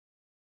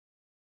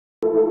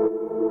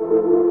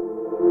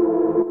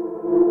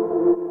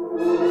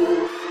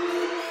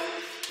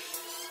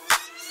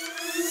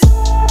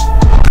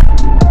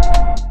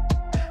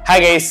Hi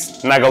guys,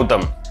 நான்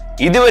கௌதம்.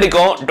 இது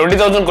வரைக்கும்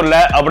 20,000 குள்ள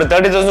அப்புறம்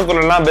 30,000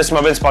 குள்ளலாம் பெஸ்ட்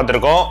மொபைல்ஸ்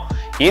பார்த்திருக்கோம்.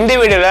 இந்த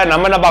வீடியோல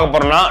நம்ம என்ன பார்க்க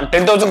போறோம்னா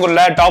 10,000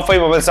 குள்ள டாப்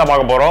 5 மொபைல்ஸ் தான்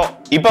பார்க்க போறோம்.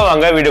 இப்போ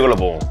வாங்க வீடியோக்குள்ள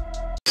போவோம்.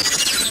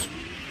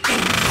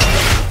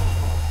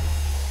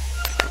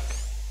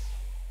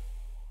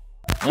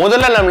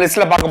 முதல்ல நம்ம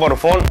லிஸ்ட்ல பார்க்க போற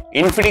phone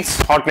Infinix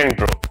Hot 9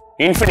 Pro.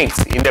 Infinix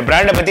இந்த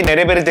பிராண்டை பத்தி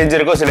நிறைய பேர்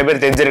தெரிஞ்சிருக்கும், சில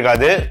பேர்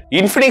தெரிஞ்சிருக்காது.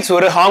 Infinix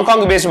ஒரு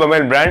ஹாங்காங் பேஸ்ட்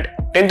மொபைல் பிராண்ட்.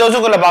 10,000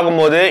 குள்ள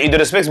பாக்கும்போது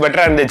இதோட ஸ்பெக்ஸ்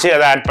பெட்டரா இருந்துச்சு,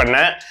 அதை ஆட்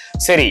பண்ணேன்.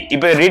 சரி,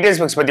 இப்போ ரீட்டைல்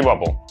ஸ்பெக்ஸ் பத்தி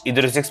பார்ப்போம். இது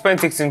ஒரு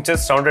 6.6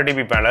 இன்ச்சஸ்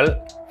 720p பேனல்,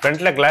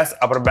 ஃப்ரண்ட்ல கிளாஸ்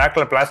அப்புறம்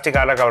பேக்ல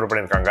பிளாஸ்டிக்கால கவர்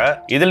பண்ணிருக்காங்க.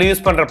 இதுல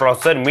யூஸ் பண்ற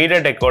ப்ராசஸர்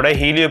MediaTekோட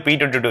Helio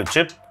P22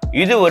 சிப்.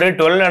 இது ஒரு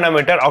 12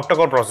 நானோமீட்டர்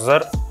ஆக்டா-கோர்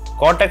ப்ராசஸர்,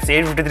 Cortex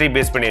 853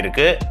 பேஸ் பண்ணி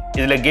இருக்கு.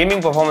 இதுல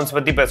கேமிங் பெர்ஃபார்மன்ஸ்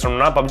பத்தி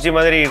பேசணும்னா PUBG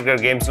மாதிரி இருக்கிற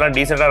கேம்ஸ்லாம்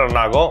டீசென்ட்டா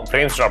ரன் ஆகும்,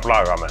 ஃப்ரேம்ஸ் ட்ராப்லாம்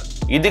ஆகாம.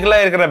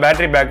 இதுக்குலாம் இருக்கிற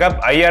பேட்டரி பேக்கப்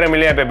 5000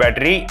 mAh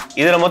பேட்டரி.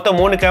 இதுல மொத்தம்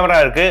 3 கேமரா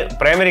இருக்கு.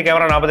 Primary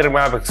camera 42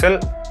 mega pixel,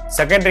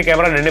 secondary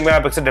camera 2 mega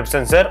pixel depth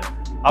sensor,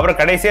 அப்புறம்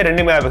கடைசியா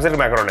 2 மெகா பிக்சல்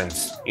மேக்ரோ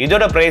லென்ஸ்.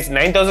 இதோட பிரைஸ்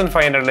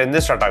 9500 ல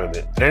இருந்து ஸ்டார்ட் ஆகுது.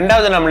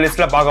 ரெண்டாவது நம்ம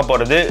லிஸ்ட்ல பார்க்க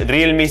போறது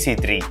Realme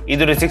C3.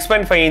 இது ஒரு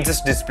 6.5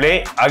 இன்ச்சஸ் டிஸ்ப்ளே.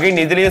 அகைன்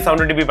இதுலயும்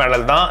 720p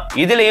பேனல் தான்.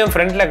 இதுலயும்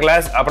ஃப்ரண்ட்ல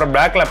கிளாஸ் அப்புறம்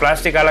பேக்ல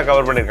பிளாஸ்டிக்கால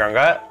கவர்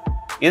பண்ணிருக்காங்க.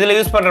 இதுல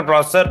யூஸ் பண்ற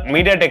processor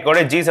MediaTekோட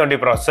G70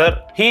 processor.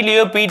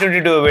 Helio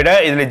P22 விட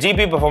இதுல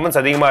GPU பெர்ஃபார்மன்ஸ்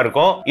அதிகமா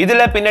இருக்கும்.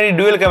 இதுல பின்னாடி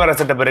டூயல் கேமரா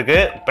செட்டப் இருக்கு.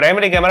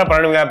 Primary camera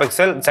 12 mega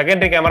pixel,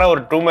 secondary camera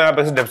ஒரு 2 மெகா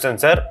பிக்சல் டெப்த்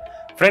சென்சர்,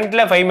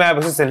 ஃப்ரண்ட்ல 5 மெகா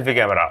பிக்சல் செல்ஃபி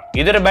கேமரா.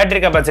 இதோட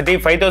பேட்டரி கெபாசிட்டி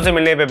 5000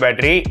 mAh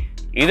பேட்டரி.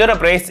 இதோட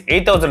பிரைஸ்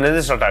 8000 ல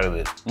இருந்து ஸ்டார்ட் ஆகுது.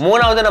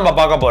 மூணாவது நம்ம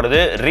பார்க்க போறது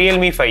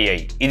Realme 5i.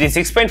 இது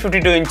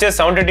 6.52 இன்ச்சஸ்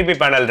 720p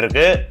பேனல்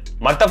இருக்கு.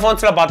 மத்த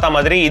போன்ஸ்ல பார்த்த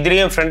மாதிரி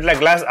இதுலயும் ஃப்ரண்ட்ல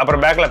கிளாஸ்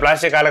அப்புறம் பேக்ல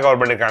பிளாஸ்டிக்கால கவர்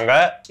பண்ணிருக்காங்க.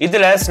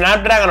 இதுல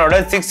Snapdragonோட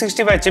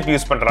 665 சிப்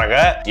யூஸ் பண்றாங்க.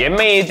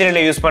 MI A3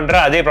 ல யூஸ் பண்ற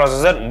அதே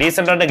ப்ராசஸர்,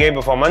 டீசென்ட்டான கேம்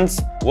பெர்ஃபார்மன்ஸ்,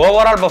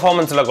 ஓவரால்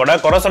பெர்ஃபார்மன்ஸ்ல கூட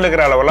குறை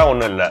சொல்லிக்கிற அளவுலாம்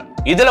ஒண்ணும் இல்ல.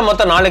 இதுல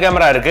மொத்தம் 4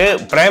 கேமரா இருக்கு.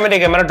 Primary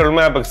camera 12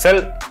 mega pixel,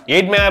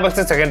 8 mega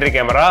pixel secondary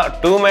camera,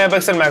 2 mega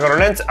pixel macro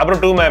lens,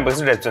 அப்புறம் 2 மெகா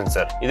பிக்சல் டெப்த்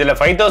சென்சர். இதுல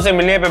 5000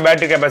 mAh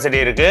பேட்டரி கெபாசிட்டி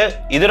இருக்கு.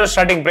 இதோட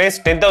ஸ்டார்டிங் பிரைஸ்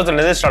 10,000 ல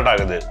இருந்து ஸ்டார்ட்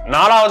ஆகுது.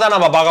 நாலாவதா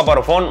நம்ம பார்க்க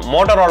போற போன்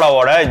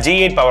Motorolaவோட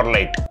G8 பவர்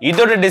லைட்.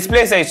 இதோட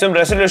டிஸ்ப்ளே சைஸும்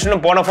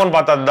ரெசல்யூஷனும் போன போன்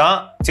பார்த்தது தான்.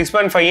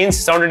 6.5 இன்ச்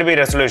 720p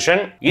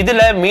ரெசல்யூஷன்.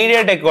 இதுல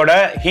MediaTekோட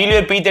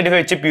Helio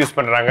P35 சிப் யூஸ்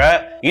பண்றாங்க.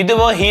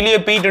 இதுவும் Helio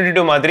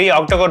P22 மாதிரி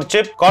ஆக்டா-கோர்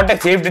சிப், Cortex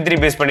 853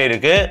 பேஸ் பண்ணி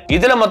இருக்கு.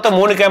 இதுல மொத்தம்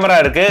 3 கேமரா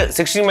இருக்கு.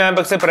 16 mega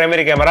pixel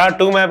primary camera,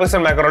 2 mega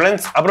pixel macro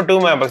lens, அப்புறம் 2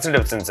 மெகா பிக்சல்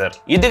டெப்த் சென்சர்.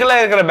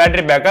 இதுக்கெல்லாம் இருக்கிற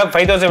பேட்டரி பேக்கப்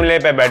 5000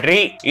 mAh பேட்டரி.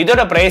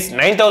 இதோட பிரைஸ்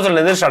 9000 ல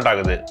இருந்து ஸ்டார்ட்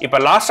ஆகுது. இப்போ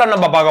லாஸ்டா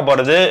நம்ம பார்க்க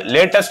போறது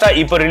லேட்டஸ்டா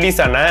இப்போ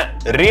ரிலீஸ் ஆன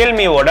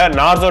Realmeவோட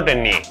Narzo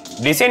 10A.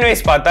 டிசைன்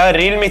வைஸ் பார்த்தா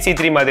Realme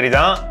C3 மாதிரி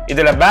தான்.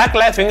 இதுல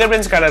பேக்ல ஃபிங்கர்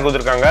பிரிண்ட் ஸ்கேனர்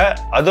கொடுத்திருக்காங்க,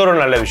 அது ஒரு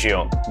நல்ல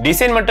விஷயம்.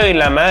 டிசைன் மட்டும்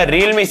இல்லாம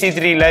Realme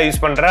C3 ல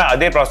யூஸ் பண்ற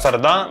அதே ப்ராசஸர்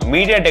தான்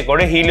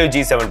MediaTekோட Helio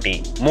G70.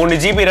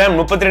 3GB RAM,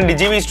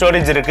 32GB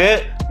storage இருக்கு.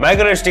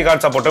 மைக்ரோ SD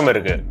கார்டு சப்போர்ட்டும்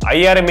இருக்கு.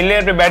 5000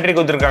 mAh பேட்டரி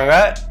கொடுத்திருக்காங்க.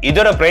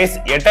 இதோட பிரைஸ்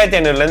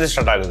 8500 ல இருந்து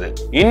ஸ்டார்ட் ஆகுது.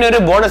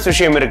 இன்னொரு போனஸ்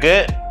விஷயம் இருக்கு.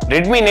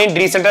 Redmi 9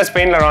 ரீசெண்டா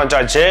ஸ்பெயின்ல லான்ச்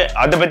ஆச்சு.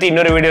 அதை பத்தி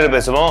இன்னொரு வீடியோல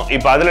பேசுவோம்.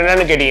 இப்போ அதுல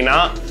என்னன்னு கேட்டீங்கன்னா,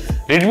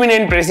 Redmi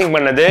 9 பிரைசிங்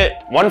பண்ணது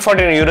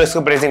 149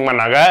 யூரோஸ்க்கு பிரைசிங்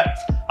பண்ணாங்க.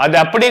 அது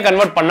அப்படியே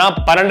கன்வெர்ட் பண்ணா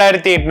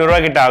 12800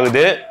 ரூபாய் கிட்ட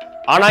ஆகுது.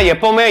 ஆனா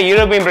எப்பவுமே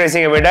யூரோப்பியன்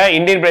பிரைசிங்கை விட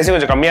இந்தியன் பிரைசிங்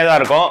கொஞ்சம் கம்மியா தான்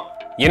இருக்கும்.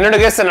 என்னோட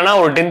கேஸ் என்னன்னா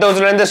ஒரு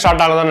 10,000 ல இருந்து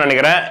ஸ்டார்ட் ஆகுதுன்னு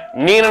நினைக்கிறேன்.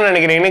 நீங்க என்ன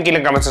நினைக்கிறீங்கன்னு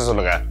கீழே கமெண்ட்ஸ்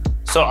சொல்லுங்க.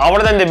 சோ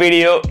அவ்வளவுதான் இந்த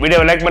வீடியோ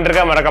லைக்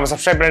பண்ணிருக்க, மறக்காம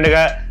சப்ஸ்கிரைப்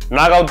பண்ணிடுங்க.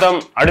 நான் கௌதம்,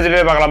 அடுத்த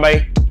வீடியோ பார்க்கலாம். By,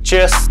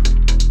 cheers.